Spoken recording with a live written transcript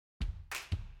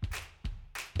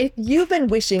If you've been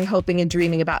wishing, hoping, and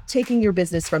dreaming about taking your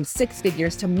business from 6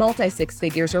 figures to multi-6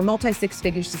 figures or multi-6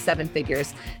 figures to 7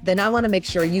 figures, then I want to make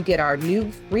sure you get our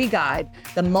new free guide,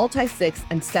 the Multi-6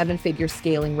 and 7-Figure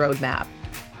Scaling Roadmap.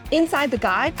 Inside the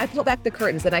guide, I pulled back the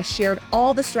curtains and I shared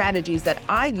all the strategies that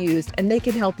I used, and they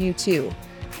can help you too.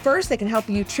 First, they can help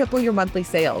you triple your monthly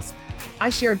sales. I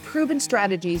shared proven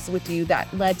strategies with you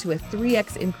that led to a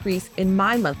 3x increase in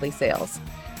my monthly sales.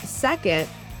 Second,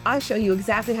 I show you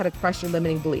exactly how to crush your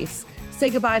limiting beliefs.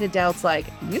 Say goodbye to doubts like,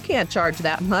 you can't charge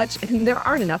that much, and there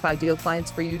aren't enough ideal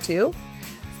clients for you too.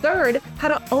 Third, how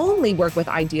to only work with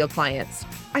ideal clients.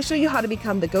 I show you how to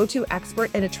become the go-to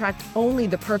expert and attract only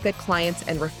the perfect clients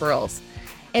and referrals.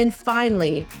 And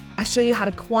finally, I show you how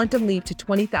to quantum leap to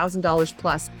 $20,000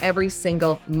 plus every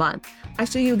single month. I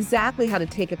show you exactly how to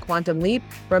take a quantum leap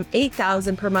from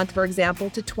 $8,000 per month, for example,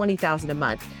 to $20,000 a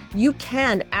month. You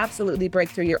can absolutely break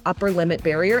through your upper limit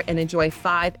barrier and enjoy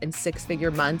 5- and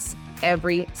 6-figure months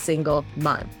every single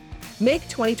month. Make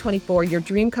 2024 your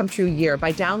dream come true year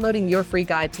by downloading your free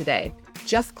guide today.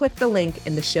 Just click the link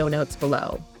in the show notes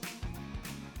below.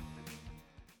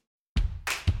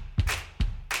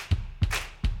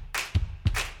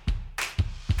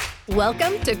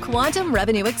 Welcome to Quantum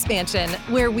Revenue Expansion,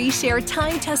 where we share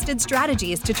time-tested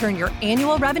strategies to turn your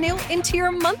annual revenue into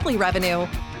your monthly revenue.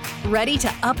 Ready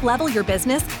to up-level your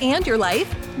business and your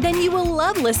life? Then you will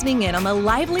love listening in on the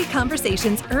lively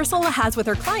conversations Ursula has with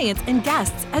her clients and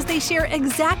guests as they share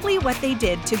exactly what they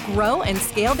did to grow and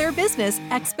scale their business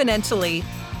exponentially.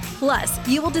 Plus,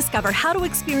 you will discover how to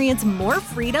experience more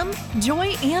freedom,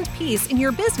 joy, and peace in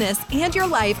your business and your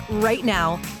life right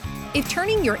now. If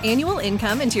turning your annual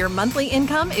income into your monthly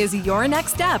income is your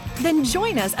next step, then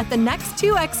join us at the next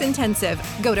 2X Intensive.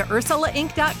 Go to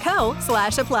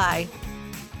ursulainc.co/apply.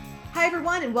 Hi,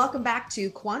 everyone, and welcome back to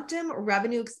Quantum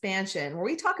Revenue Expansion, where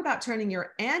we talk about turning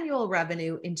your annual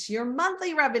revenue into your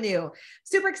monthly revenue.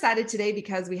 Super excited today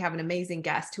because we have an amazing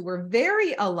guest who we're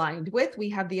very aligned with.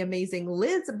 We have the amazing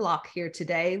Liz Block here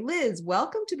today. Liz,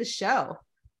 welcome to the show.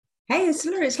 Hey,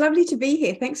 Ursula, it's lovely to be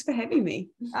here. Thanks for having me.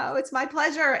 Oh, it's my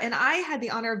pleasure. And I had the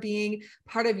honor of being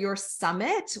part of your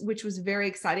summit, which was very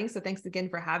exciting. So thanks again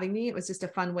for having me. It was just a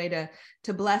fun way to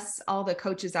bless all the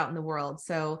coaches out in the world.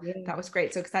 So That was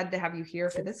great. So excited to have you here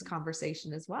for this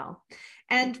conversation as well.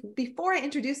 And before I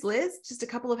introduce Liz, just a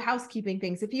couple of housekeeping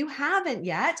things. If you haven't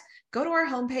yet, go to our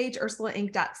homepage,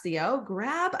 ursulainc.co,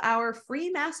 grab our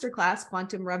free masterclass,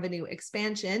 Quantum Revenue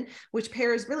Expansion, which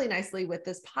pairs really nicely with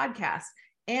this podcast.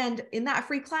 And in that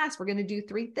free class, we're going to do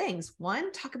 3 things.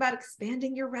 1, talk about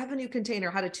expanding your revenue container,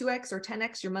 how to 2X or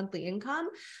 10X your monthly income.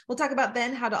 We'll talk about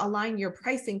then how to align your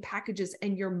pricing packages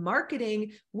and your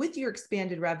marketing with your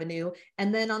expanded revenue.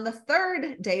 And then on the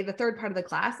third day, the third part of the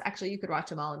class, actually, you could watch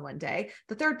them all in one day.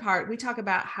 The third part, we talk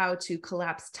about how to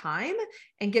collapse time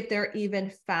and get there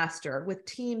even faster with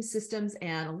team systems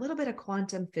and a little bit of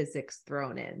quantum physics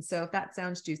thrown in. So if that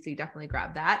sounds juicy, definitely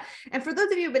grab that. And for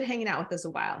those of you who've been hanging out with us a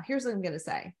while, here's what I'm going to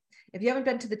say. If you haven't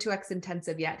been to the 2X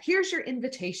Intensive yet, here's your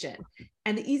invitation.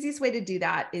 And the easiest way to do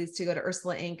that is to go to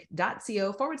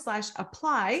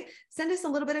ursulainc.co/apply. Send us a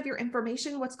little bit of your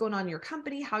information, what's going on in your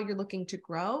company, how you're looking to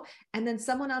grow. And then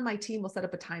someone on my team will set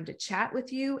up a time to chat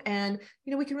with you. And,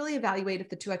 we can really evaluate if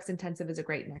the 2X Intensive is a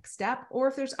great next step, or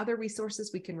if there's other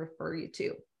resources we can refer you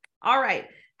to. All right.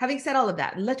 Having said all of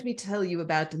that, let me tell you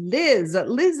about Liz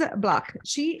Block.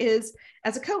 She is,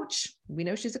 as a coach, we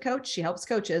know she's a coach. She helps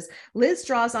coaches. Liz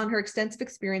draws on her extensive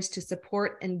experience to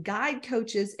support and guide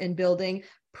coaches in building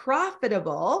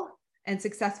profitable and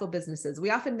successful businesses. We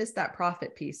often miss that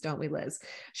profit piece, don't we, Liz?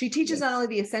 She teaches not only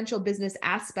the essential business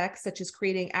aspects, such as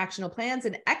creating actionable plans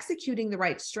and executing the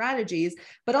right strategies,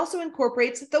 but also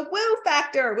incorporates the woo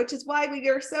factor, which is why we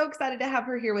are so excited to have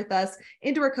her here with us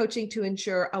into her coaching to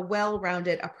ensure a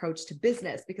well-rounded approach to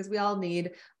business, because we all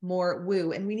need more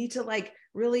woo, and we need to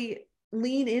really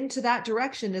lean into that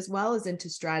direction as well as into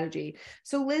strategy.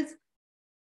 So Liz,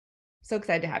 so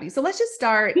excited to have you. So let's just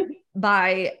start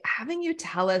by having you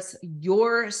tell us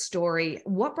your story.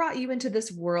 What brought you into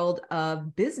this world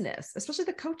of business, especially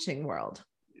the coaching world?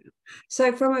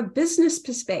 So from a business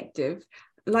perspective,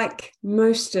 like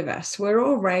most of us, we're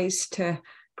all raised to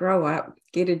grow up,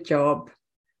 get a job.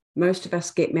 Most of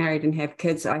us get married and have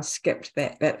kids. I skipped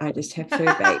that bit. I just have 2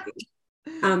 babies.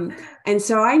 And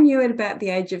so I knew at about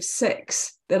the age of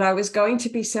 6 that I was going to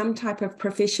be some type of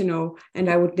professional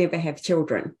and I would never have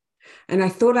children. And I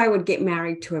thought I would get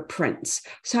married to a prince.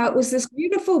 So it was this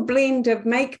beautiful blend of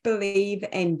make-believe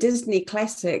and Disney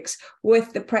classics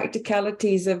with the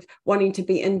practicalities of wanting to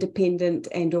be independent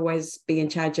and always be in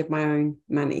charge of my own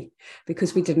money,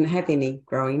 because we didn't have any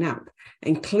growing up.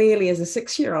 And clearly, as a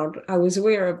 6-year-old, I was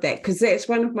aware of that, because that's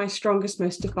one of my strongest,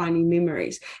 most defining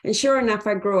memories. And sure enough,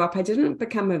 I grew up. I didn't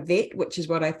become a vet, which is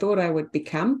what I thought I would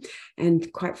become.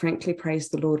 And quite frankly, praise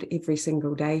the Lord every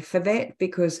single day for that,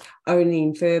 because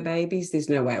owning fur babies, there's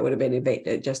no way I would have been a vet.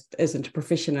 It just isn't a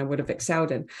profession I would have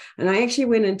excelled in. And I actually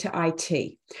went into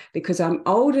IT because I'm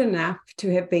old enough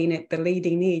to have been at the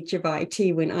leading edge of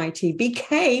IT when IT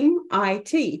became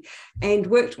IT, and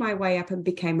worked my way up and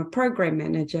became a program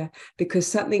manager, because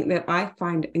something that I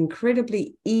find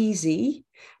incredibly easy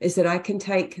is that I can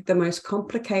take the most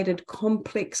complicated,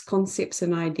 complex concepts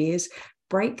and ideas,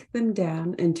 break them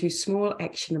down into small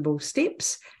actionable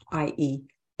steps, i.e.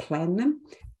 plan them,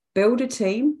 build a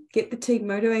team, get the team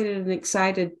motivated and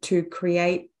excited to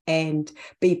create and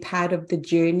be part of the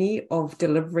journey of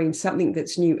delivering something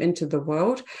that's new into the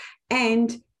world,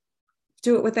 and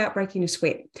do it without breaking a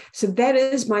sweat. So that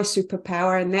is my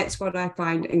superpower, and that's what I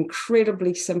find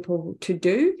incredibly simple to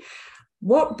do.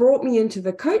 What brought me into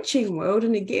the coaching world,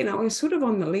 and again, I was sort of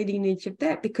on the leading edge of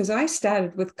that, because I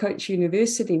started with Coach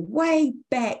University way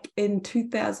back in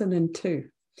 2002.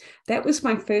 That was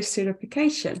my first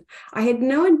certification. I had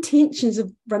no intentions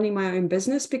of running my own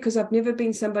business, because I've never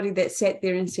been somebody that sat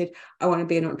there and said, I want to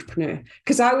be an entrepreneur,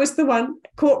 because I was the one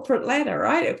corporate ladder,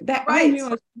 right? That I knew I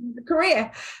was in the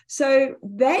career. So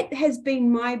that has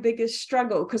been my biggest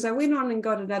struggle, because I went on and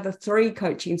got another 3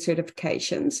 coaching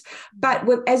certifications. But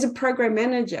as a program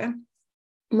manager,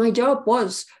 my job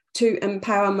was to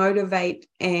empower, motivate,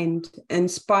 and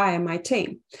inspire my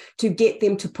team, to get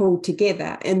them to pull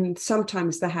together in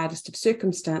sometimes the hardest of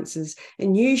circumstances,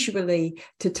 and usually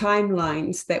to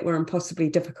timelines that were impossibly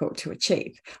difficult to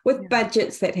achieve, with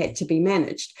budgets that had to be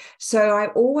managed. So I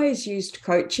always used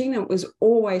coaching. It was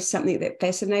always something that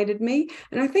fascinated me.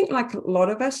 And I think, like a lot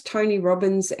of us, Tony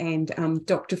Robbins and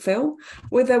Dr. Phil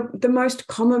were the most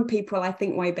common people, I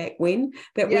think, way back when.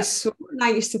 That was, and I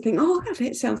used to think, oh,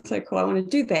 that sounds so cool, I want to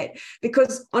do that.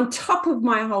 Because on top of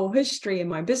my whole history and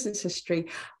my business history,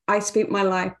 I spent my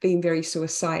life being very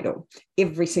suicidal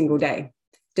every single day.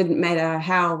 Didn't matter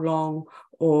how long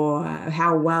or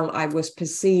how well I was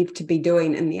perceived to be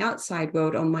doing in the outside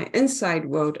world. On my inside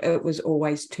world, it was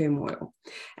always turmoil.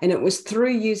 And it was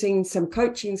through using some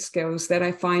coaching skills that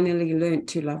I finally learned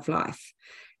to love life.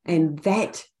 And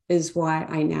that is why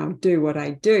I now do what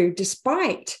I do,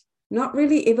 despite not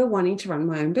really ever wanting to run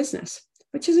my own business,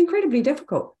 which is incredibly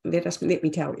difficult, let me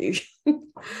tell you.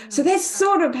 So that's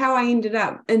sort of how I ended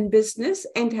up in business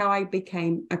and how I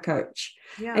became a coach.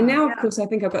 And now, of course, I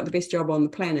think I've got the best job on the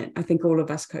planet. I think all of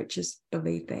us coaches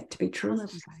believe that to be true.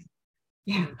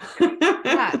 Yeah.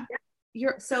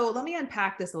 So let me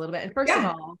unpack this a little bit. And first of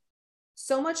all,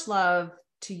 so much love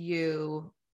to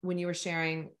you when you were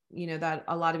sharing, that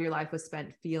a lot of your life was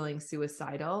spent feeling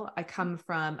suicidal. I come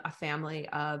from a family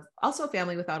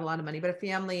without a lot of money, but a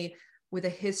family with a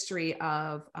history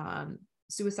of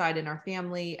suicide in our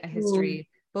family, a history,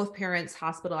 both parents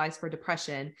hospitalized for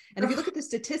depression. And if you look at the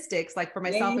statistics, like for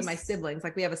myself and my siblings,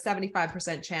 like we have a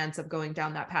 75% chance of going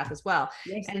down that path as well.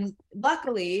 And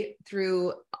luckily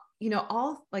through,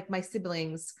 all like my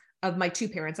siblings of my 2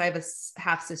 parents, I have a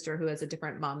half sister who has a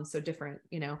different mom. So different,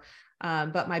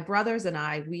 but my brothers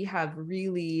and we have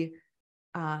really,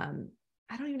 I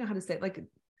don't even know how to say it, like,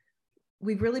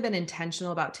 we've really been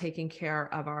intentional about taking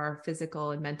care of our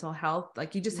physical and mental health.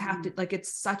 Like you just have to, like,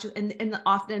 it's such and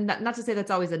often not to say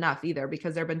that's always enough either,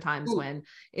 because there've been times when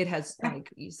it has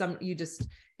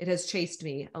it has chased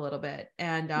me a little bit.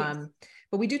 And,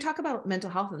 but we do talk about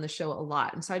mental health in the show a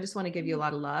lot. And so I just want to give you a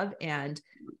lot of love. And,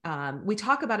 we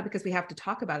talk about it because we have to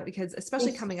talk about it, because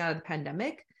especially coming out of the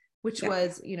pandemic, which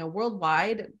was,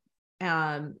 worldwide,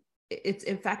 it's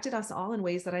affected us all in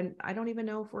ways that I don't even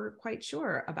know if we're quite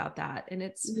sure about that. And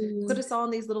it's put us all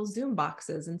in these little Zoom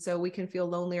boxes. And so we can feel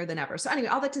lonelier than ever. So anyway,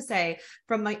 all that to say,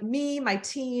 from my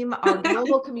team, our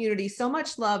global community, so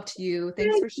much love to you.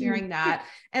 Thanks for sharing that.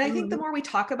 And I think the more we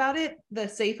talk about it, the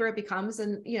safer it becomes.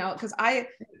 And, because I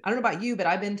don't know about you, but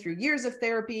I've been through years of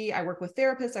therapy. I work with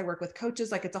therapists, I work with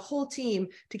coaches, like it's a whole team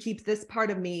to keep this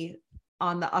part of me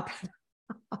on the up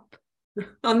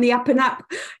and up.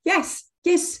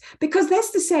 Yes, because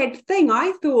that's the sad thing.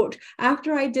 I thought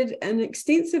after I did an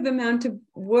extensive amount of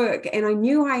work, and I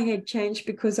knew I had changed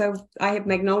because I have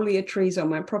magnolia trees on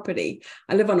my property.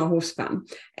 I live on a horse farm.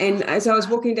 And as I was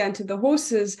walking down to the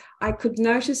horses, I could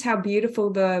notice how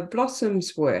beautiful the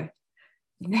blossoms were.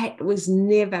 that was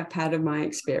never part of my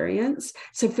experience.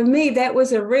 So for me, that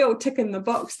was a real tick in the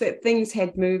box that things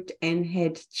had moved and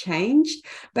had changed.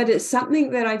 But it's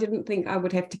something that I didn't think I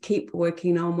would have to keep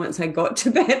working on once I got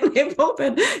to that level.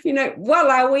 But,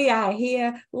 voila, we are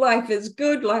here. Life is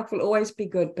good. Life will always be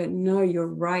good. But no, you're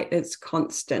right. It's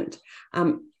constant.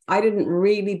 I didn't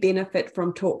really benefit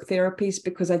from talk therapies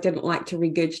because I didn't like to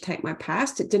regurgitate my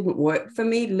past. It didn't work for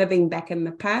me living back in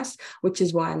the past, which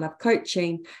is why I love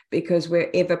coaching, because we're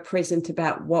ever present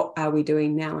about what are we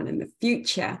doing now and in the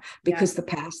future, because the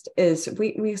past is,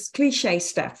 we cliche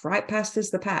stuff, right? Past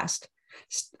is the past.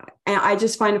 And I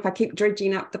just find if I keep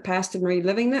dredging up the past and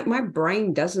reliving it, my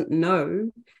brain doesn't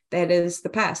know that is the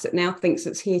past. It now thinks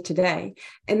it's here today.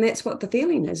 And that's what the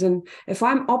feeling is. And if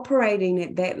I'm operating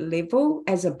at that level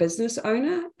as a business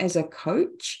owner, as a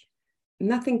coach,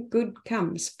 nothing good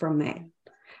comes from that.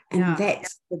 And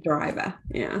that's the driver.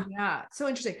 Yeah. So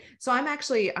interesting. So I'm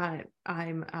actually,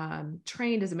 I'm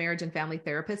trained as a marriage and family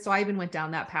therapist. So I even went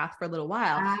down that path for a little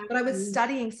while, but I was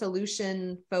studying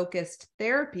solution focused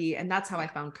therapy. And that's how I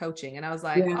found coaching. And I was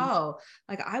like,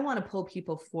 I want to pull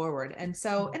people forward. And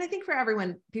so, and I think for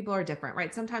everyone, people are different,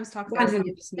 right? Sometimes talk about the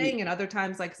thing, and other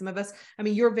times, like some of us, I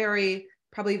mean, you're very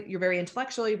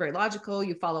intellectual, you're very logical,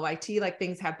 you follow IT, like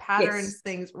things have patterns,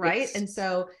 things, right? Yes. And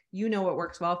so you know what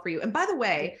works well for you. And by the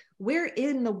way, where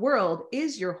in the world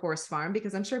is your horse farm?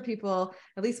 Because I'm sure people,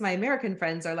 at least my American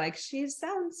friends, are like, she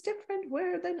sounds different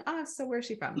than us. So where's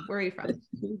she from? Where are you from?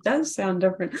 It does sound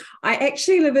different. I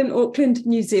actually live in Auckland,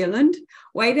 New Zealand,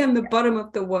 way down the bottom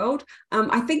of the world.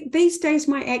 I think these days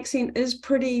my accent is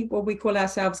pretty, well, we call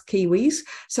ourselves Kiwis.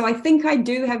 So I think I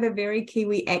do have a very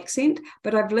Kiwi accent,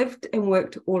 but I've lived and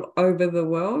worked all over the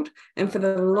world. And for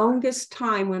the longest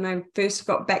time, when I first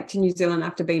got back to New Zealand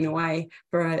after being away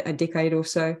for a decade or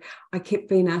so, I kept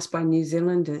being asked by New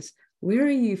Zealanders, where are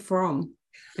you from?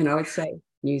 And I would say,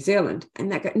 New Zealand.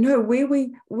 And they go, no, where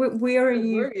are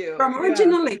you from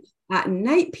originally?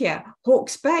 Napier,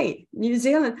 Hawke's Bay, New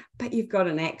Zealand, but you've got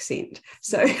an accent.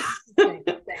 So,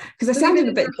 because I sounded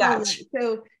a bit Dutch.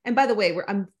 So, and by the way,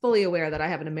 I'm fully aware that I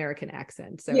have an American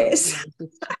accent. So yes.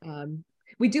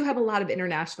 We do have a lot of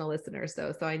international listeners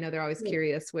though. So I know they're always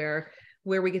curious where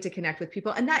we get to connect with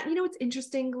people. And that, what's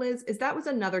interesting, Liz, is that was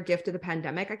another gift of the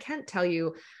pandemic. I can't tell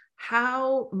you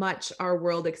how much our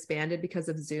world expanded because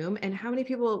of Zoom, and how many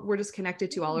people we're just connected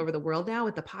to all over the world now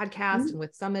with the podcast and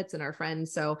with summits and our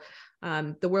friends. So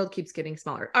the world keeps getting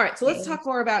smaller. All right. So let's talk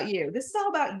more about you. This is all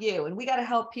about you, and we got to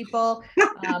help people,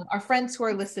 our friends who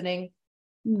are listening.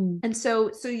 And so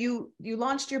you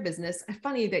launched your business.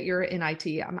 Funny that you're in IT.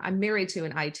 I'm married to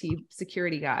an IT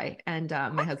security guy, and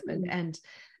my husband, and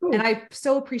I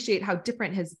so appreciate how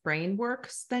different his brain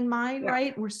works than mine,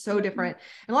 right? We're so different.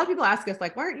 And a lot of people ask us,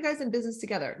 like, why aren't you guys in business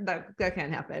together? That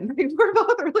can't happen. We're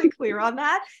both really clear on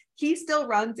that. He still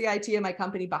runs the IT in my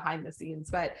company behind the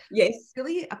scenes, but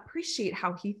really appreciate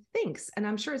how he thinks. And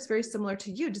I'm sure it's very similar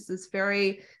to you, just this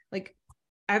very, like,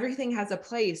 everything has a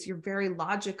place. You're very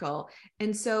logical.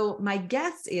 And so my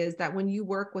guess is that when you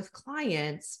work with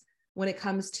clients, when it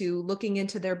comes to looking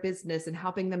into their business and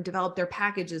helping them develop their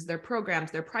packages, their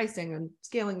programs, their pricing, and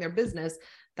scaling their business,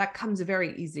 that comes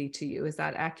very easy to you. Is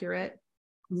that accurate?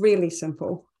 Really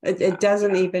simple. It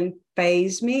doesn't even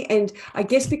faze me. And I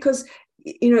guess because,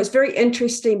 it's very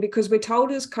interesting, because we're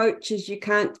told as coaches, you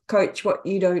can't coach what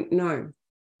you don't know.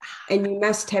 And you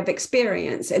must have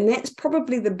experience. And that's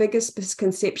probably the biggest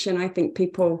misconception I think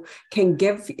people can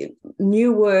give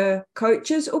newer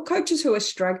coaches or coaches who are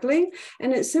struggling.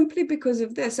 And it's simply because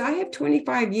of this. I have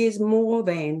 25 years more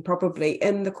than probably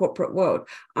in the corporate world.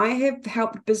 I have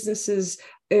helped businesses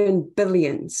earn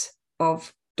billions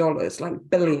of dollars, like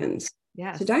billions.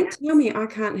 Yes. So don't tell me I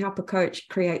can't help a coach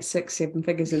create 6-7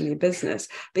 figures in their business,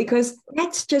 because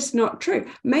that's just not true.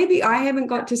 Maybe I haven't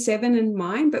got to 7 in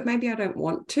mine, but maybe I don't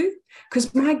want to,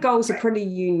 because my goals are pretty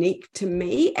unique to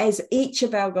me, as each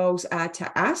of our goals are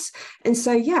to us. And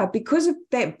so, because of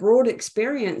that broad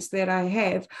experience that I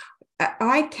have,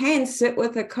 I can sit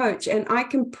with a coach and I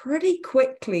can pretty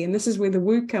quickly, and this is where the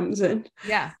woo comes in.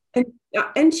 Yeah. And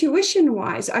intuition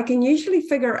wise, I can usually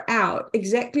figure out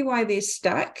exactly why they're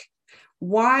stuck,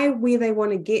 where they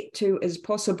want to get to is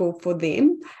possible for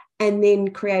them, and then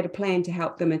create a plan to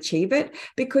help them achieve it.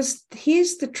 Because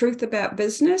here's the truth about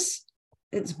business,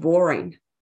 it's boring.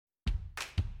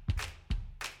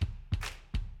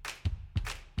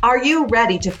 Are you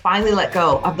ready to finally let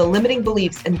go of the limiting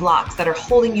beliefs and blocks that are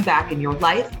holding you back in your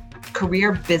life,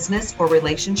 career, business, or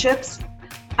relationships?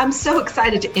 I'm so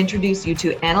excited to introduce you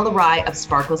to Anna Larai of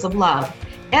Sparkles of Love.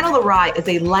 Anna Larai is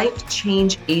a life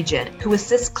change agent who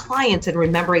assists clients in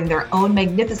remembering their own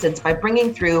magnificence by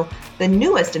bringing through the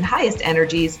newest and highest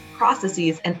energies,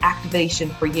 processes, and activation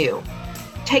for you.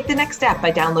 Take the next step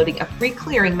by downloading a free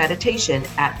clearing meditation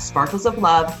at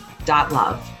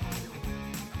sparklesoflove.love.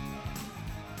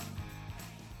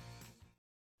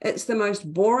 It's the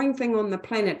most boring thing on the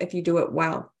planet if you do it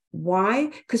well. Why?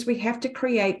 Because we have to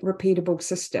create repeatable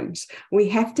systems. We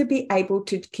have to be able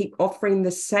to keep offering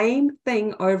the same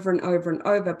thing over and over and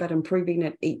over, but improving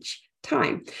it each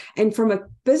time. And from a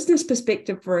business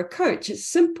perspective for a coach, it's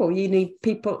simple. You need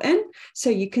people in so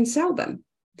you can sell them.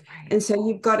 Right. And so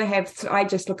you've got to have, I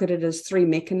just look at it as 3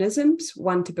 mechanisms.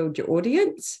 1, to build your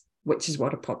audience, which is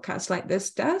what a podcast like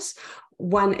this does.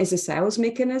 1 is a sales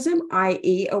mechanism,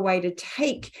 i.e. a way to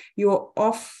take your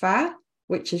offer,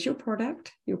 which is your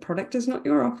product is not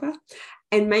your offer,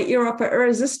 and make your offer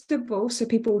irresistible so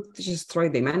people just throw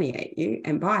their money at you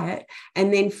and buy it.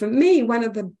 And then for me, one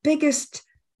of the biggest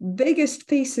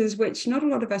pieces, which not a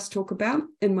lot of us talk about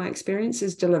in my experience,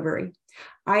 is delivery,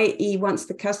 i.e. once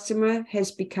the customer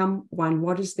has become one,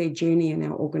 what is their journey in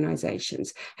our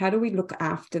organizations? How do we look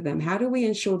after them? How do we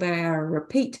ensure they are a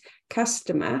repeat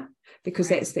customer? Because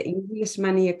that's the easiest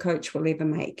money a coach will ever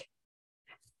make.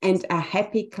 And a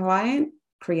happy client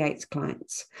creates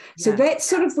clients. So that's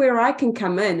sort of where I can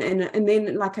come in. And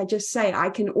then, like I just say,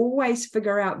 I can always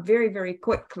figure out very, very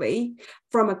quickly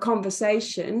from a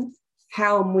conversation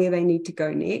how and where they need to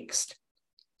go next.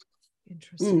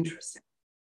 Interesting.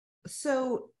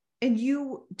 So, and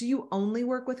do you only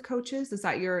work with coaches? Is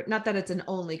that not that it's an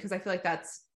only, because I feel like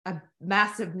that's a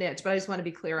massive niche, but I just want to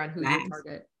be clear on who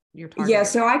your target. Yeah,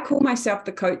 so I call myself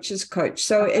the coach's coach.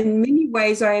 So in many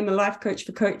ways, I am a life coach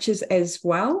for coaches as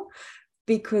well,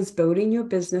 because building your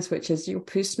business, which is your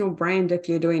personal brand, if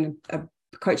you're doing a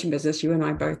coaching business, you and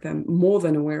I both are more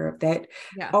than aware of that,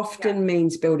 often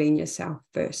means building yourself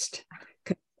first.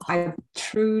 I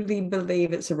truly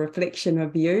believe it's a reflection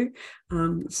of you.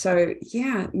 So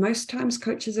most times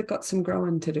coaches have got some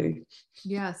growing to do.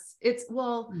 Yes.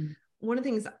 One of the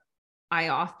things I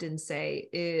often say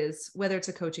is, whether it's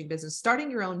a coaching business,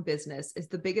 starting your own business is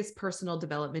the biggest personal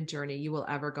development journey you will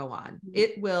ever go on.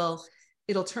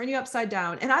 It'll turn you upside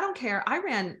down. And I don't care. I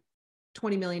ran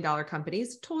 $20 million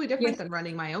companies, totally different than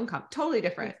running my own company, totally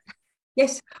different.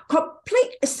 Yes.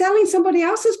 Complete selling somebody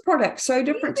else's product. So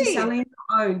different to selling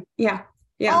your own. Yeah.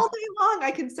 All day long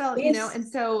I can sell, and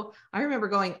so I remember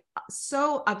going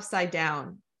so upside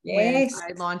down when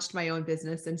I launched my own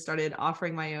business and started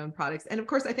offering my own products. And of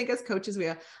course, I think as coaches,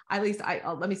 let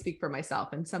me speak for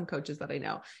myself and some coaches that I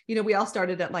know, we all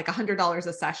started at like $100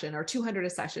 a session or $200 a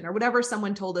session or whatever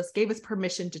someone told us, gave us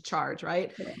permission to charge.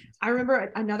 Right. Yeah. I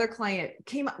remember another client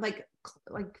came up like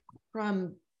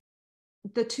from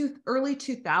the early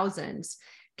 2000s,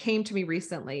 came to me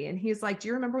recently. And he's like, do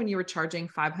you remember when you were charging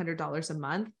 $500 a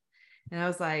month? And I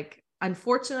was like,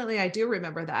 unfortunately, I do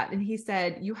remember that. And he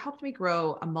said, you helped me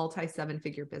grow a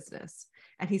multi-7-figure business.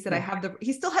 And he said,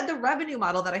 he still had the revenue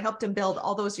model that I helped him build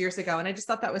all those years ago. And I just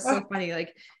thought that was so funny.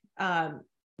 Like,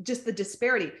 just the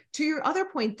disparity. To your other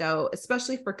point though,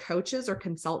 especially for coaches or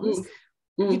consultants,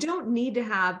 you don't need to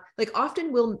have, like,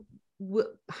 often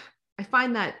I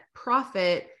find that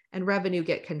profit and revenue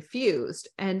get confused.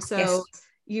 And so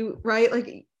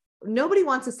like, nobody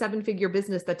wants a 7-figure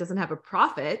business that doesn't have a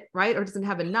profit, right? Or doesn't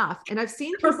have enough. And I've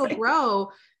seen people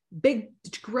grow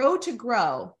to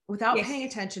grow without paying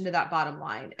attention to that bottom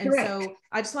line. And so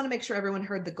I just want to make sure everyone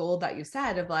heard the goal that you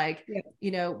said of like,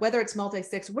 whether it's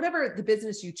multi-6, whatever the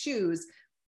business you choose,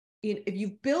 if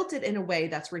you've built it in a way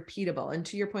that's repeatable, and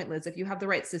to your point, Liz, if you have the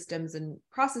right systems and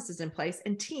processes in place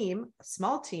and a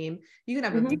small team, you can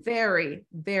have a very,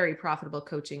 very profitable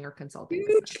coaching or consulting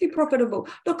business. Hugely profitable.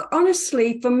 Look,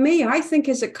 honestly, for me, I think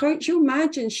as a coach, your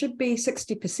margin should be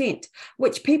 60%,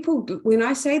 which people, when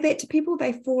I say that to people,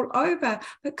 they fall over.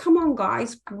 But come on,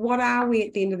 guys, what are we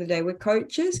at the end of the day? We're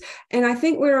coaches. And I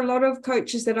think where a lot of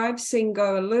coaches that I've seen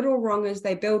go a little wrong is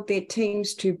they build their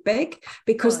teams too big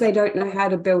because they don't know how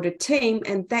to build a team,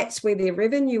 and that's where their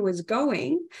revenue is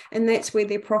going, and that's where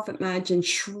their profit margin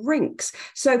shrinks.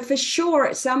 So for sure,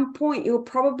 at some point, you're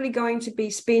probably going to be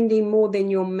spending more than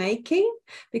you're making,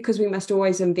 because we must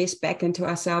always invest back into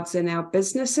ourselves and our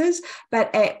businesses.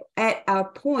 But at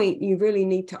our point, you really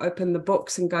need to open the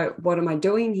books and go, what am I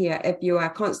doing here? If you are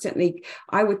constantly,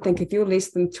 I would think if you're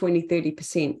less than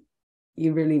 20-30%,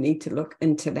 you really need to look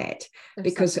into that,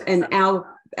 because in our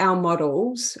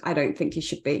models, I don't think you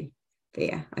should be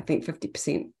there. I think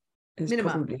 50% is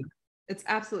minimum. Probably. It's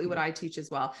absolutely what I teach as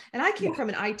well. And I came from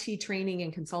an IT training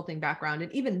and consulting background.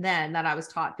 And even then that I was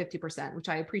taught 50%, which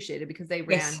I appreciated because they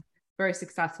ran very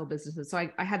successful businesses. So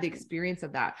I had the experience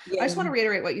of that. Yeah. I just want to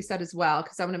reiterate what you said as well,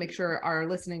 because I want to make sure our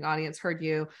listening audience heard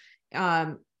you.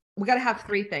 We got to have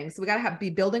three things. So we got to be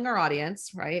building our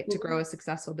audience, right? To grow a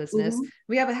successful business.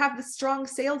 We have the strong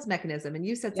sales mechanism. And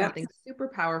you said something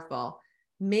super powerful.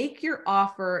 Make your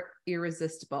offer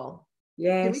irresistible.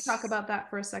 Yes. Can we talk about that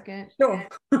for a second? Sure.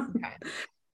 Okay.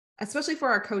 Especially for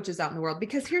our coaches out in the world,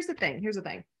 because here's the thing.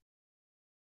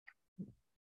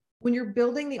 When you're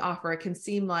building the offer, it can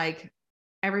seem like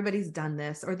everybody's done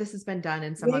this, or this has been done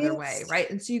in some other way. Right.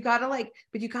 And so you got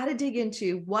to dig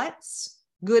into what's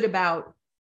good about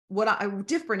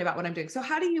different about what I'm doing. So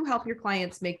how do you help your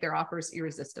clients make their offers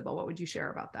irresistible? What would you share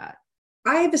about that?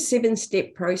 I have a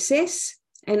 7-step process,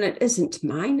 and it isn't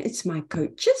mine, it's my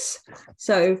coach's.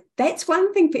 So that's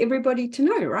one thing for everybody to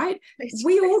know, right?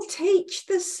 We all teach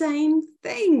the same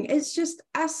thing. It's just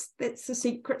us that's the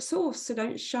secret sauce. So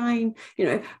don't shine,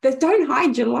 don't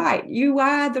hide your light. You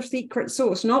are the secret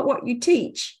sauce, not what you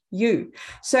teach. You.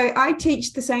 So I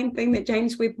teach the same thing that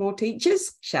James Wedmore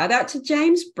teaches. Shout out to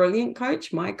James, brilliant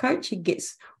coach, my coach. He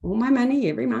gets all my money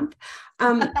every month.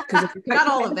 Not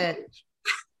all of it.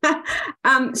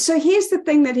 So here's the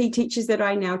thing that he teaches that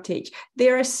I now teach.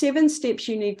 There are 7 steps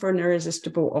you need for an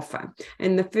irresistible offer.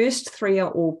 And the first 3 are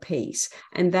all P's.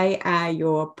 And they are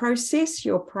your process,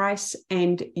 your price,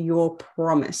 and your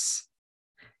promise.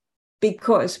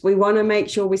 Because we want to make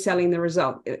sure we're selling the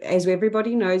result. As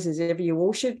everybody knows, as you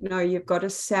all should know, you've got to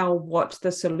sell what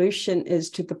the solution is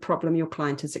to the problem your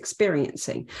client is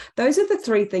experiencing. Those are the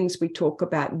 3 things we talk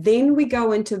about. Then we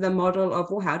go into the model of,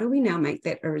 well, how do we now make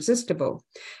that irresistible?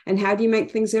 And how do you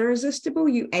make things irresistible?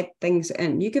 You add things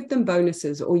in. You give them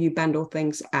bonuses, or you bundle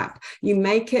things up. You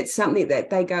make it something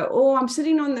that they go, oh, I'm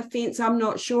sitting on the fence, I'm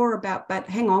not sure about, but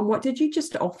hang on, what did you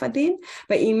just offer then?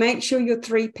 But you make sure your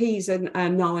 3 P's are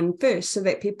known first, so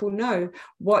that people know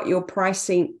what your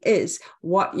pricing is,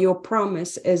 what your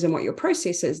promise is, and what your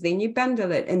process is. Then you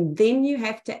bundle it, and then you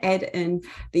have to add in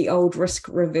the old risk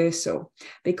reversal,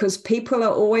 because people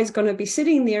are always going to be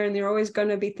sitting there and they're always going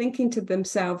to be thinking to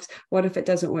themselves, what if it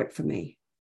doesn't work for me?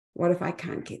 What if I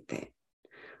can't get that?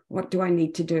 What do I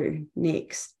need to do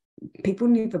next? People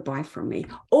never buy from me.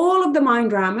 All of the mind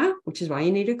drama, which is why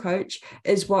you need a coach,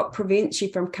 is what prevents you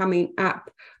from coming up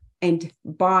and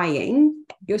buying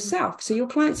yourself. So your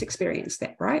clients experience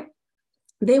that, right?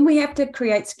 Then we have to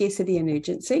create scarcity and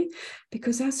urgency,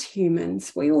 because us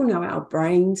humans, we all know our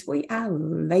brains, we are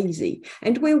lazy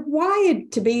and we're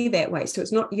wired to be that way. So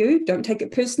it's not you, don't take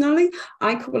it personally.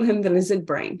 I call him the lizard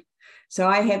brain. So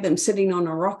I have him sitting on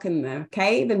a rock in the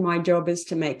cave, and my job is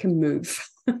to make him move.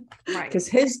 Right. Because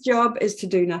his job is to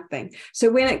do nothing. So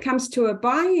when it comes to a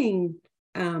buying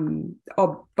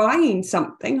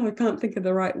something, I can't think of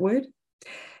the right word,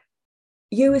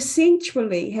 you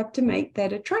essentially have to make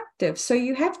that attractive. So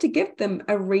you have to give them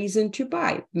a reason to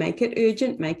buy. Make it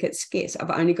urgent, make it scarce.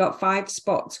 I've only got 5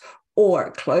 spots, or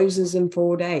it closes in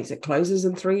 4 days, it closes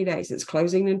in 3 days, it's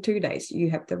closing in 2 days. You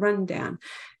have the rundown.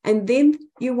 And then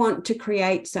you want to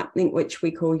create something which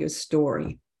we call your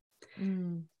story,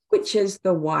 which is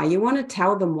the why. You want to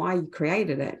tell them why you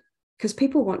created it, because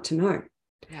people want to know.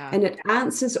 Yeah. And it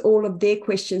answers all of their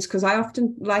questions, because I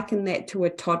often liken that to a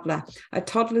toddler. A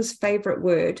toddler's favorite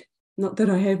word, not that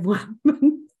I have one,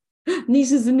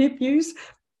 nieces and nephews,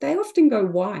 they often go,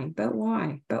 why, but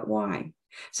why, but why?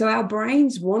 So our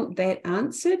brains want that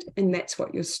answered, and that's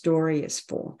what your story is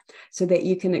for, so that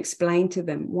you can explain to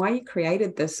them why you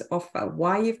created this offer,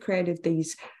 why you've created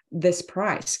this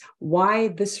price, why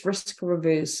this risk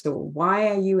reversal, why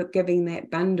are you giving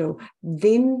that bundle?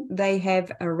 Then they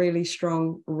have a really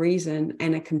strong reason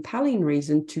and a compelling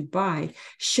reason to buy,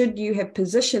 should you have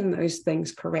positioned those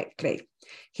things correctly.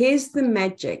 Here's the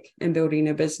magic in building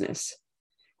a business.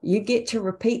 You get to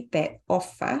repeat that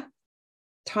offer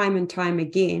time and time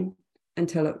again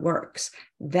until it works.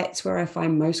 That's where I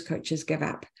find most coaches give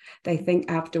up. They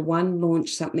think after one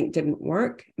launch something didn't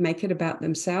work, make it about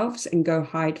themselves and go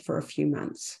hide for a few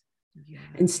months.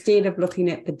 Instead of looking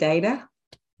at the data,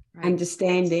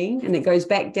 understanding, and it goes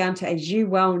back down to, as you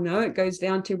well know, it goes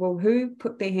down to, well, who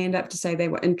put their hand up to say they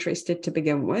were interested to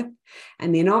begin with?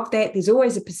 And then of that, there's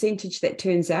always a percentage that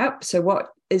turns up. So what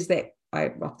is that?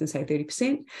 I often say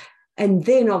 30%. And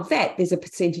then of that, there's a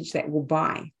percentage that will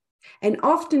buy. And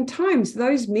oftentimes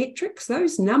those metrics,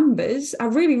 those numbers are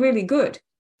really, really good.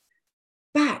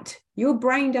 But your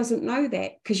brain doesn't know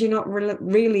that, because you're not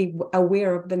really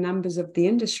aware of the numbers of the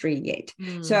industry yet.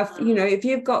 So if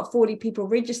you've got 40 people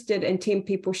registered and 10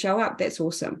 people show up, that's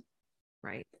awesome.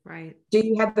 Right. Do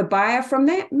you have a buyer from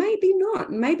that? Maybe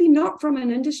not. Maybe not from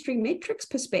an industry metrics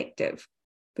perspective.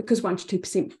 because 1 to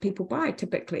 2% of people buy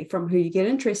typically from who you get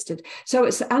interested. So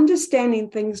it's understanding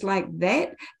things like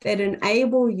that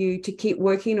enable you to keep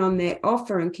working on that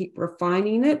offer and keep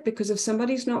refining it. Because if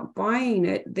somebody's not buying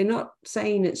it, they're not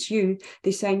saying it's you.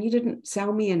 They're saying, you didn't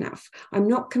sell me enough. I'm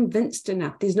not convinced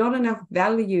enough. There's not enough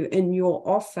value in your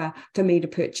offer for me to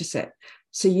purchase it.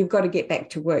 So you've got to get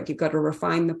back to work. You've got to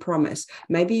refine the promise.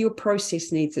 Maybe your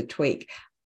process needs a tweak.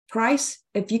 Price,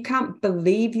 if you can't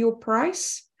believe your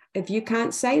price, if you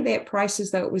can't say that price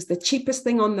as though it was the cheapest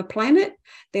thing on the planet,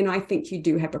 then I think you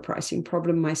do have a pricing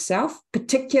problem myself,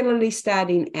 particularly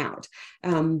starting out.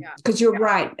 Because you're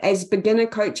right. As beginner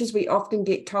coaches, we often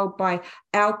get told by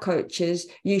our coaches,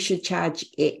 you should charge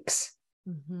X.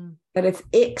 Mm-hmm. But if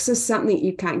X is something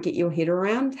you can't get your head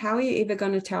around, how are you ever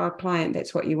going to tell a client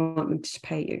that's what you want them to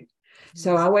pay you?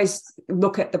 So I always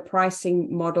look at the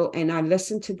pricing model and I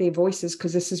listen to their voices,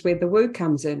 because this is where the woo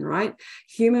comes in, right?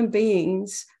 Human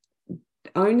beings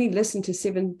only listen to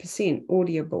 7%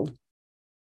 audible.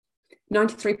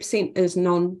 93% is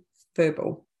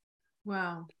non-verbal.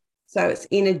 Wow. So it's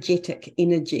energetic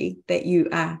energy that you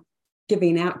are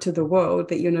giving out to the world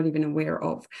that you're not even aware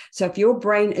of. So if your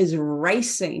brain is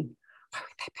racing, why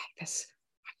would they pay this?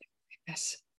 Why would they pay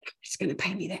this? It's going to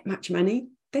pay me that much money.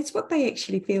 That's what they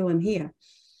actually feel in here.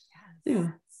 Yes.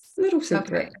 Yeah. Little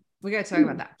secret. Okay. We got to talk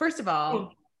about that. First of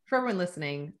all, for everyone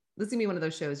listening, this is going to be one of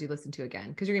those shows you listen to again,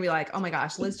 because you're going to be like, oh my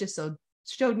gosh, Liz just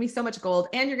showed me so much gold,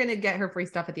 and you're going to get her free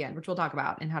stuff at the end, which we'll talk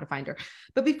about and how to find her.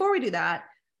 But before we do that,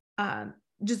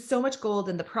 just so much gold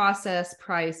in the process,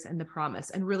 price, and the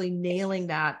promise, and really nailing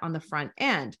that on the front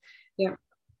end. Yeah.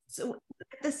 So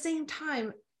at the same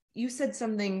time, you said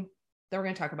something that we're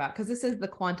going to talk about, because this is the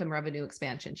Quantum Revenue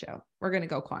Expansion show. We're going to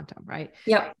go quantum, right?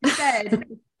 Yep. You said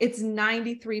it's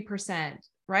 93%,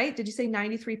 right? Did you say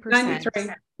 93%? 93.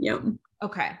 Yep.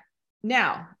 Okay.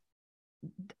 Now,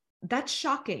 that's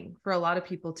shocking for a lot of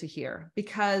people to hear,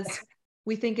 because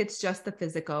we think it's just the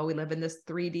physical. We live in this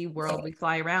 3D world we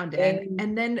fly around in.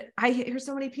 And then I hear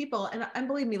so many people, and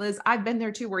believe me, Liz, I've been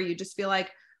there too, where you just feel like,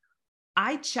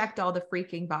 I checked all the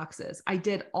freaking boxes. I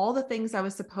did all the things I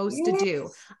was supposed to do.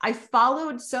 I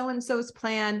followed so-and-so's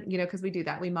plan, because we do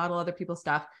that. We model other people's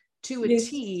stuff to a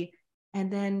T,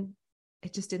 and then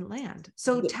it just didn't land.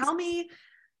 So tell me,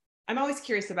 I'm always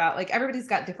curious about, like, everybody's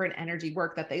got different energy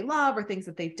work that they love or things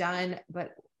that they've done,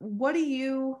 but what do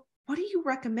you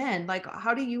recommend? Like,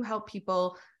 how do you help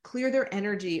people clear their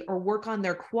energy or work on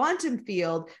their quantum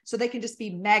field so they can just be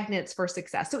magnets for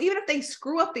success? So even if they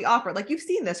screw up the offer, like, you've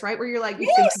seen this, right? Where you're like,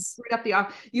 you screwed up the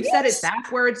offer, you've said it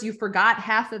backwards, you forgot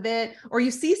half of it, or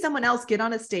you see someone else get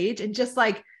on a stage and just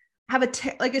like have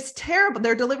it's terrible.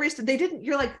 Their deliveries,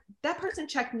 you're like, that person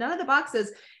checked none of the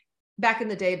boxes back in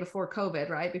the day before COVID,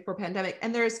 right? Before pandemic.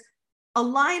 And there's a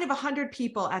line of 100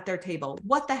 people at their table.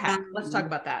 What the heck? Let's talk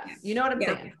about that. You know what I'm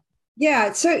saying?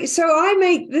 Yeah. So I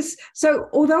make this. So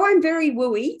although I'm very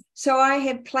wooey, so I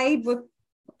have played with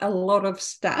a lot of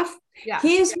stuff. Yeah.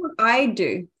 Here's what I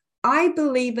do. I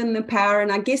believe in the power,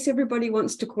 and I guess everybody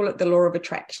wants to call it the law of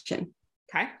attraction.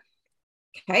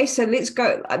 Okay. So let's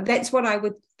go. That's what I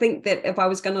would think, that if I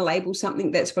was going to label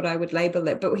something, that's what I would label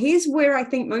it. But here's where I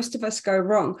think most of us go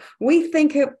wrong. We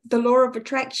think the law of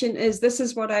attraction is, this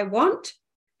is what I want.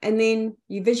 And then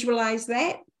you visualize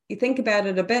that. You think about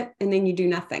it a bit, and then you do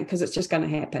nothing, because it's just going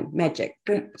to happen. Magic.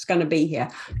 It's going to be here.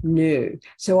 No.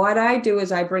 So what I do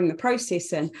is I bring the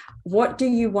process in. What do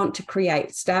you want to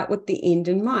create? Start with the end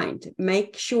in mind.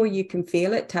 Make sure you can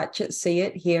feel it, touch it, see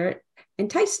it, hear it, and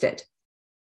taste it.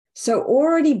 So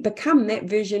already become that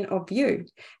version of you.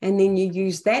 And then you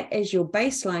use that as your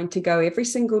baseline to go every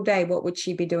single day. What would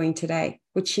she be doing today?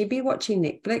 Would she be watching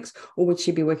Netflix, or would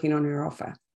she be working on her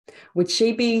offer? Would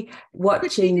she be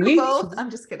watching both? I'm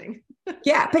just kidding.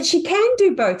 Yeah, but she can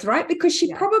do both, right? Because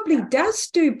she probably does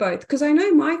do both. Because I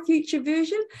know my future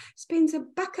version spends a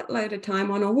bucket load of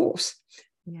time on a horse.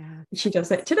 Yeah. She does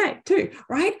that today too,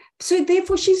 right? So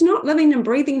therefore, she's not living and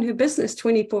breathing her business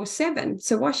 24/7.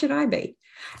 So why should I be?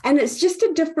 And it's just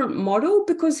a different model,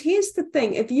 because here's the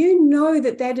thing. If you know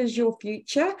that that is your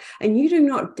future and you do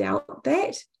not doubt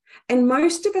that, and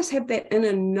most of us have that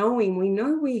inner knowing, we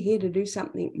know we're here to do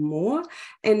something more.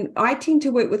 And I tend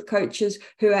to work with coaches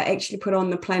who are actually put on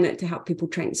the planet to help people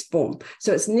transform.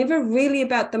 So it's never really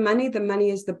about the money. The money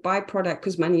is the byproduct,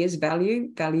 because money is value.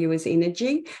 Value is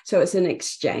energy. So it's an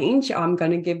exchange. I'm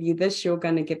going to give you this. You're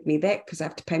going to give me that, because I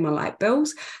have to pay my light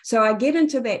bills. So I get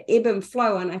into that ebb and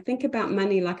flow, and I think about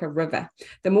money like a river.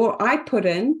 The more I put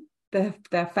in, the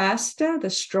faster, the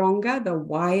stronger, the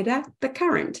wider the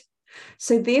current.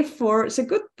 So therefore, it's a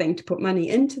good thing to put money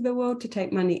into the world, to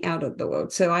take money out of the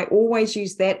world. So I always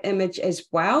use that image as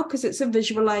well, because it's a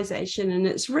visualization and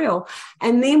it's real.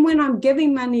 And then when I'm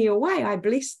giving money away, I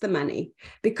bless the money,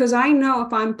 because I know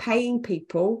if I'm paying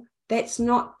people, that's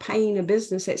not paying a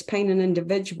business, that's paying an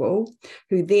individual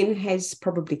who then has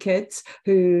probably kids,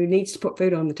 who needs to put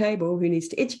food on the table, who needs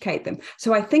to educate them.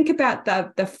 So I think about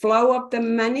the flow of the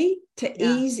money to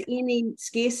ease any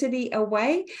scarcity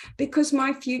away, because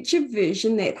my future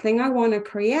vision, that thing I want to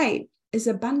create, is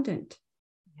abundant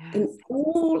in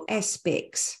all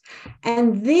aspects.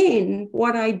 And then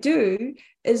what I do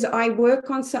is I work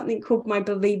on something called my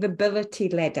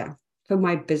believability ladder for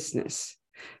my business.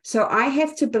 So I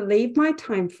have to believe my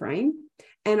time frame,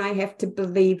 and I have to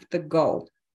believe the goal.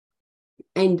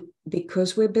 And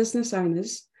because we're business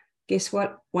owners, guess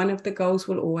what? One of the goals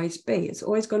will always be, it's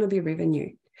always going to be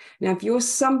revenue. Now, if you're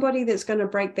somebody that's going to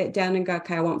break that down and go,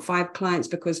 okay, I want 5 clients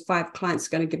because 5 clients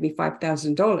are going to give me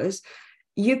 $5,000,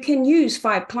 you can use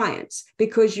 5 clients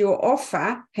because your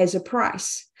offer has a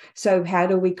price. So how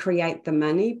do we create the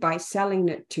money? By selling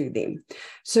it to them.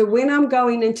 So when I'm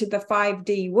going into the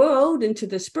 5D world, into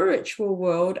the spiritual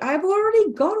world, I've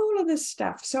already got all of this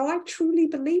stuff. So I truly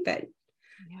believe it.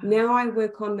 Yeah. Now I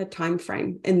work on the time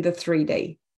frame in the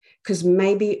 3D, because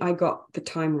maybe I got the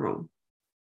time wrong.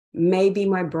 Maybe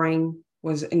my brain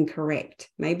was incorrect.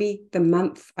 Maybe the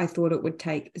month I thought it would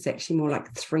take is actually more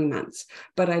like 3 months.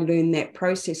 But I learned that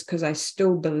process because I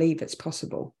still believe it's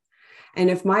possible. And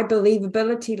if my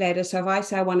believability ladder, so if I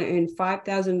say I want to earn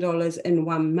 $5,000 in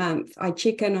 1 month, I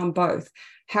check in on both.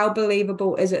 How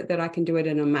believable is it that I can do it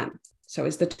in a month? So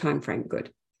is the time frame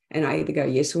good? And I either go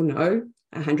yes or no,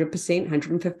 100%,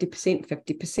 150%,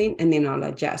 50%, and then I'll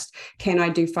adjust. Can I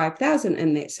do 5,000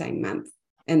 in that same month?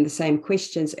 And the same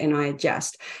questions, and I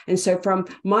adjust. And so from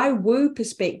my woo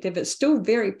perspective, it's still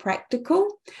very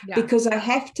practical, because I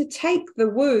have to take the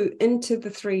woo into the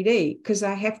 3D, because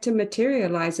I have to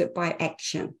materialize it by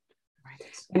action.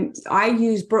 Right. And I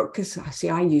use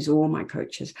I use all my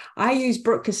coaches. I use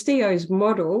Brooke Castillo's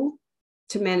model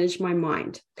to manage my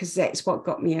mind, because that's what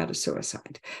got me out of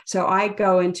suicide. So I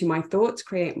go into my thoughts,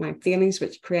 create my feelings,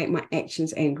 which create my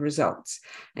actions and results.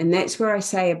 And that's where I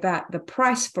say about the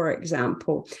price, for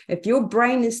example. If your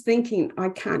brain is thinking, I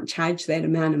can't charge that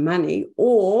amount of money,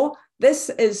 or this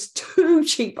is too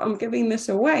cheap, I'm giving this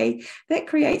away, that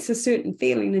creates a certain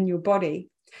feeling in your body.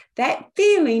 That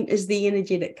feeling is the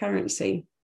energetic currency.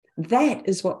 That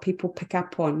is what people pick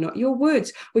up on, not your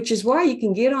words, which is why you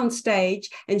can get on stage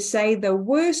and say the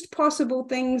worst possible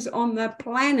things on the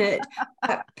planet,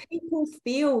 but people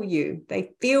feel you.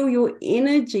 They feel your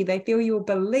energy. They feel your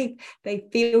belief. They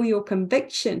feel your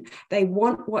conviction. They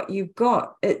want what you've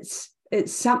got. It's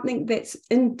something that's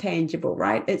intangible,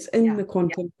 right? It's in the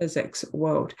quantum physics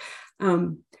world.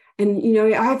 And,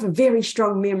 I have a very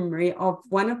strong memory of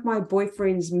one of my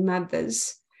boyfriend's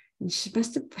mothers. And she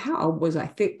must have, how old was I?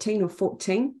 13 or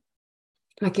 14?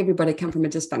 Like everybody come from a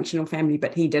dysfunctional family,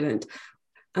 but he didn't.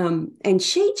 And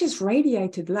she just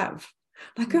radiated love.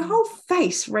 Like her whole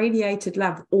face radiated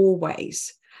love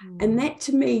always. And that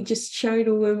to me just showed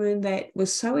a woman that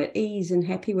was so at ease and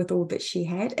happy with all that she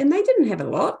had. And they didn't have a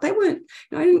lot. They weren't,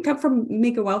 I didn't come from a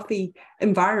mega wealthy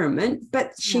environment,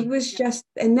 but she was just,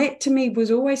 and that to me was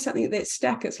always something that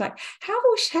stuck. It's like,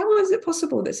 how is it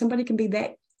possible that somebody can be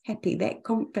that happy, that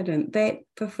confident, that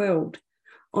fulfilled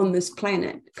on this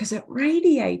planet? Because it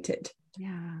radiated.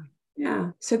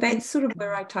 Yeah. So that's sort of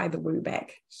where I tie the woo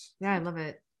back. Yeah, I love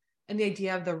it. And the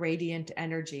idea of the radiant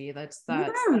energy, that's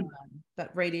that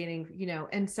radiating,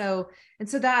 and so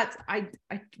that's, I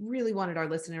really wanted our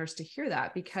listeners to hear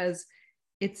that, because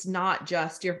it's not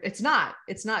just your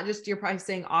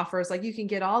pricing offers. Like you can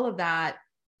get all of that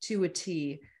to a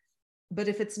T, but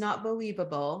if it's not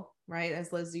believable, right?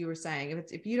 As Liz, you were saying,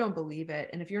 if you don't believe it,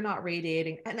 and if you're not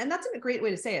radiating, and that's a great way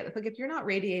to say it. Like if you're not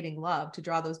radiating love to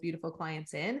draw those beautiful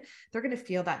clients in, they're going to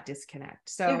feel that disconnect.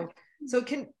 So it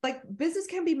can, like, business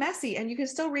can be messy and you can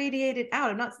still radiate it out.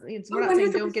 We're not saying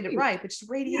don't get it right, but just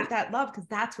radiate that love, because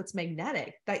that's what's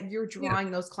magnetic, that you're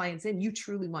drawing those clients in. You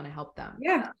truly want to help them.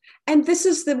 Yeah. And this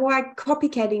is why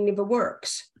copycatting never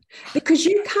works, because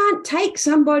you can't take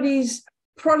somebody's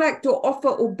product or offer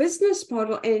or business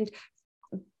model and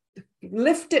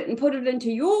lift it and put it into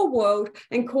your world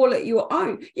and call it your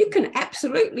own. You can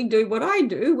absolutely do what I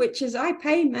do, which is I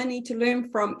pay money to learn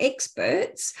from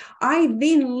experts. I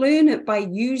then learn it by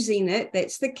using it.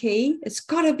 That's the key. It's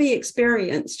got to be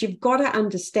experienced. You've got to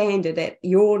understand it at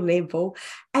your level.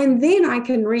 And then I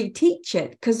can reteach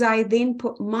it, because I then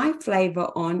put my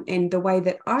flavor on and the way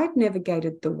that I've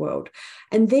navigated the world.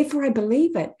 And therefore I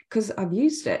believe it because I've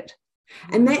used it.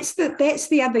 And that's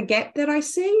the other gap that I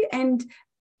see. And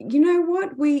you know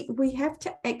what? We have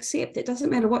to accept it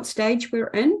doesn't matter what stage we're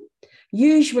in.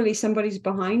 Usually somebody's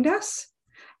behind us.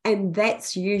 And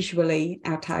that's usually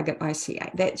our target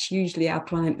ICA. That's usually our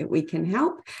client that we can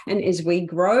help. And as we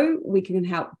grow, we can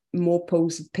help more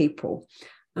pools of people.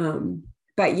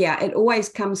 But yeah, it always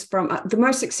comes from the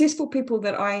most successful people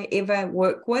that I ever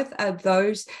work with are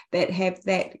those that have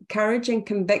that courage and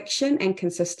conviction and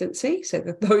consistency. So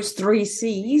those 3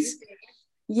 C's.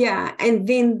 Yeah. And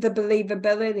then the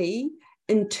believability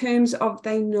in terms of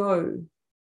they know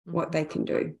what they can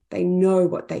do. They know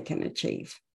what they can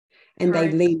achieve. And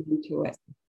courage. They lean into it.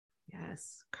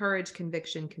 Yes. Courage,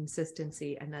 conviction,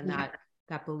 consistency, and then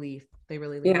that belief. They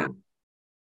really lean in.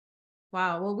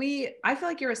 Wow. Well, I feel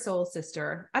like you're a soul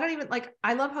sister.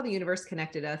 I love how the universe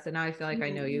connected us. And now I feel like I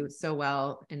know you so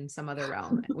well in some other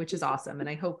realm, which is awesome. And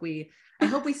I hope we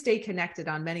stay connected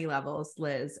on many levels,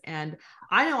 Liz. And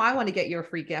I know I want to get your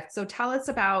free gift. So tell us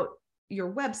about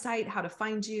your website, how to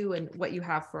find you, and what you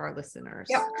have for our listeners.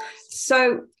 Yep.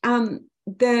 So,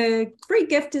 the free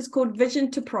gift is called Vision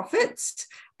to Profits.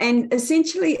 And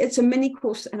essentially it's a mini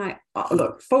course. And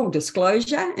look, full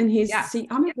disclosure. And see,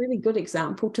 I'm a really good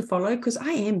example to follow because I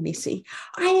am messy.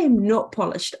 I am not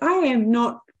polished. I am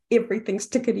not everything's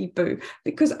tickety-boo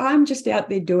because I'm just out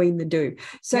there doing the do.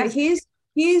 So here's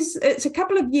it's a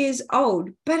couple of years old,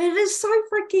 but it is so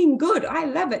freaking good. I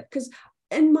love it because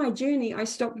in my journey, I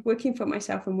stopped working for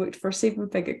myself and worked for a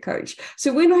 7-figure coach.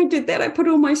 So when I did that, I put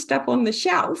all my stuff on the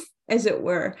shelf, as it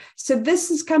were. So this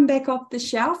has come back off the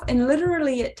shelf, and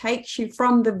literally it takes you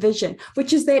from the vision,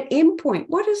 which is that end point.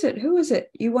 What is it? Who is it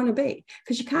you want to be?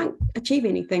 Because you can't achieve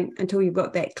anything until you've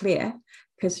got that clear.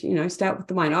 Because, start with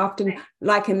the mind. I often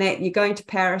liken that you're going to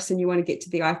Paris and you want to get to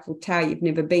the Eiffel Tower. You've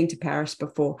never been to Paris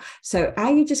before. So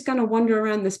are you just going to wander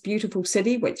around this beautiful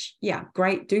city, which,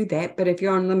 great, do that. But if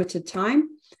you're on limited time,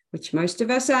 which most of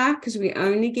us are, because we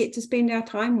only get to spend our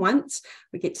time once,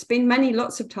 we get to spend money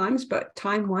lots of times, but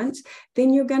time once,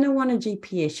 then you're going to want a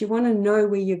GPS. You want to know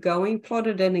where you're going, plot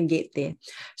it in and get there.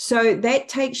 So that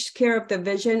takes care of the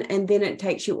vision, and then it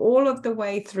takes you all of the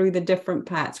way through the different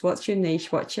parts. What's your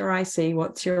niche? What's your IC?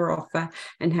 What's your offer?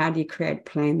 And how do you create a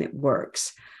plan that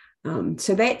works?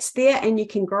 So that's there, and you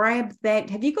can grab that.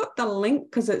 Have you got the link?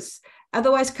 Because it's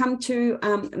otherwise come to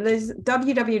Liz,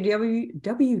 www,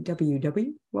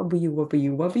 whatever you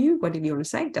want to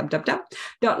say,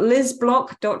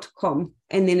 www.lizblock.com,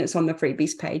 and then it's on the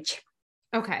freebies page.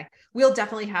 Okay. We'll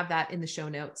definitely have that in the show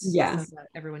notes. So that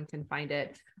everyone can find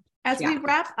it. As we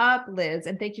wrap up, Liz,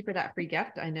 and thank you for that free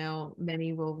gift. I know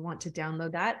many will want to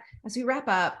download that. As we wrap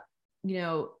up,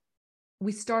 you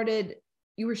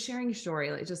were sharing a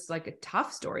story, just like a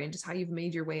tough story, and just how you've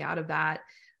made your way out of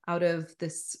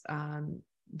this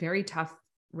very tough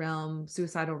realm,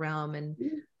 suicidal realm, and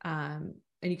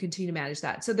you continue to manage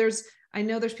that. So I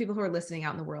know there's people who are listening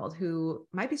out in the world who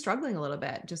might be struggling a little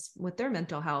bit just with their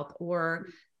mental health or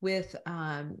with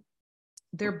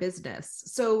their business.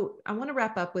 So I want to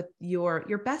wrap up with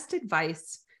your best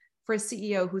advice for a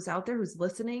CEO who's out there, who's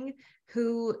listening,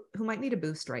 who might need a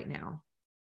boost right now.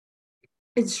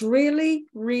 It's really,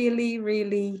 really,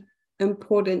 really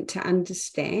important to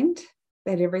understand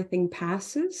that everything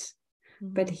passes.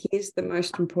 But here's the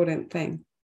most important thing.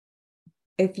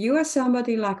 If you are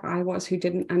somebody like I was, who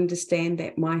didn't understand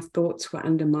that my thoughts were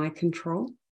under my control,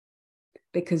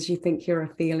 because you think you're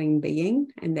a feeling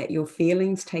being and that your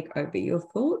feelings take over your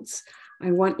thoughts,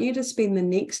 I want you to spend the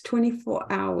next 24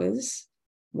 hours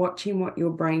watching what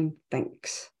your brain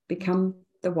thinks. Become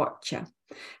the watcher.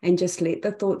 And just let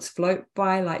the thoughts float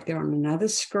by like they're on another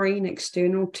screen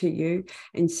external to you,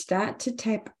 and start to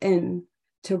tap in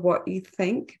to what you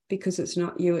think, because it's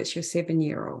not you, it's your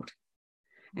 7-year-old.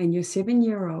 And your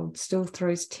 7-year-old still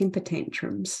throws temper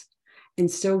tantrums and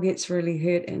still gets really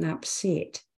hurt and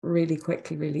upset really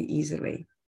quickly, really easily.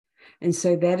 And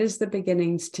so that is the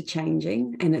beginnings to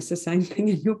changing. And it's the same thing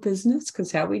in your business,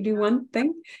 because how we do one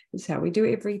thing is how we do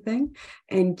everything.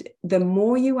 And the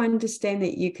more you understand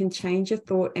that you can change your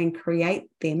thought and create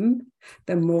them,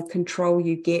 the more control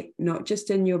you get, not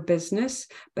just in your business,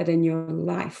 but in your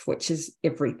life, which is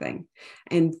everything.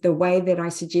 And the way that I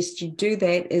suggest you do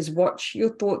that is watch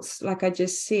your thoughts, like I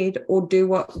just said, or do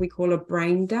what we call a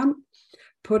brain dump.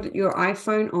 Put your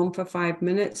iPhone on for 5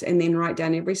 minutes and then write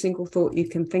down every single thought you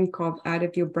can think of out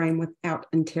of your brain without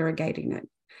interrogating it.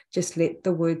 Just let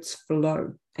the words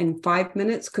flow. And 5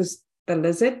 minutes, because the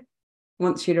lizard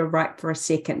wants you to write for a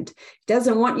second. He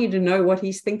doesn't want you to know what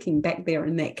he's thinking back there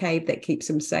in that cave that keeps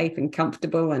him safe and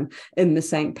comfortable and in the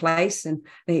same place. And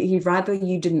he'd rather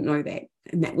you didn't know that.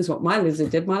 And that was what my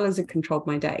lizard did. My lizard controlled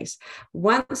my days.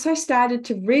 Once I started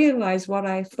to realize what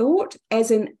I thought as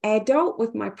an adult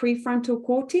with my prefrontal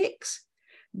cortex,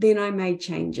 then I made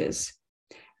changes.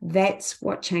 That's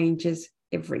what changes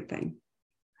everything.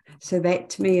 So that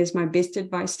to me is my best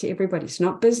advice to everybody. It's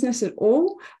not business at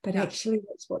all, but actually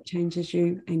that's what changes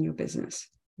you and your business.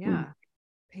 Yeah.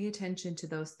 Pay attention to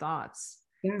those thoughts.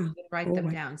 Yeah. Write them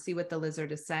down. See what the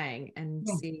lizard is saying and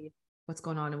see what's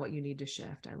going on and what you need to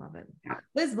shift. I love it. Yeah.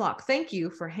 Liz Block, thank you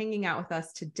for hanging out with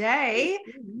us today.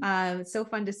 So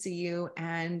fun to see you.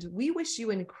 And we wish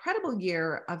you an incredible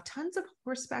year of tons of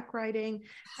horseback riding,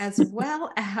 as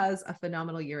well as a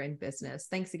phenomenal year in business.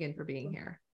 Thanks again for being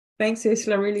here. Thanks,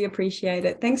 Ursula. Really appreciate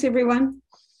it. Thanks, everyone.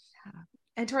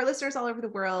 And to our listeners all over the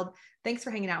world, thanks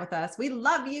for hanging out with us. We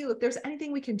love you. If there's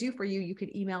anything we can do for you, you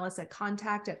could email us at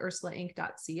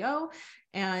contact@ursulainc.co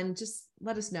and just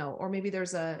let us know. Or maybe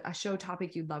there's a show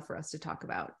topic you'd love for us to talk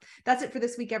about. That's it for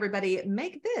this week, everybody.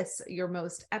 Make this your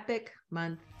most epic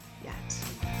month yet.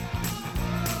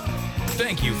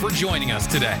 Thank you for joining us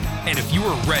today. And if you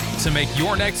are ready to make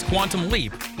your next quantum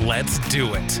leap, let's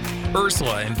do it.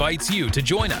 Ursula invites you to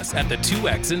join us at the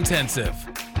 2X Intensive.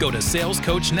 Go to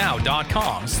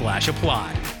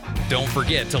salescoachnow.com/apply. Don't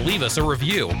forget to leave us a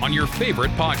review on your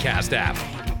favorite podcast app.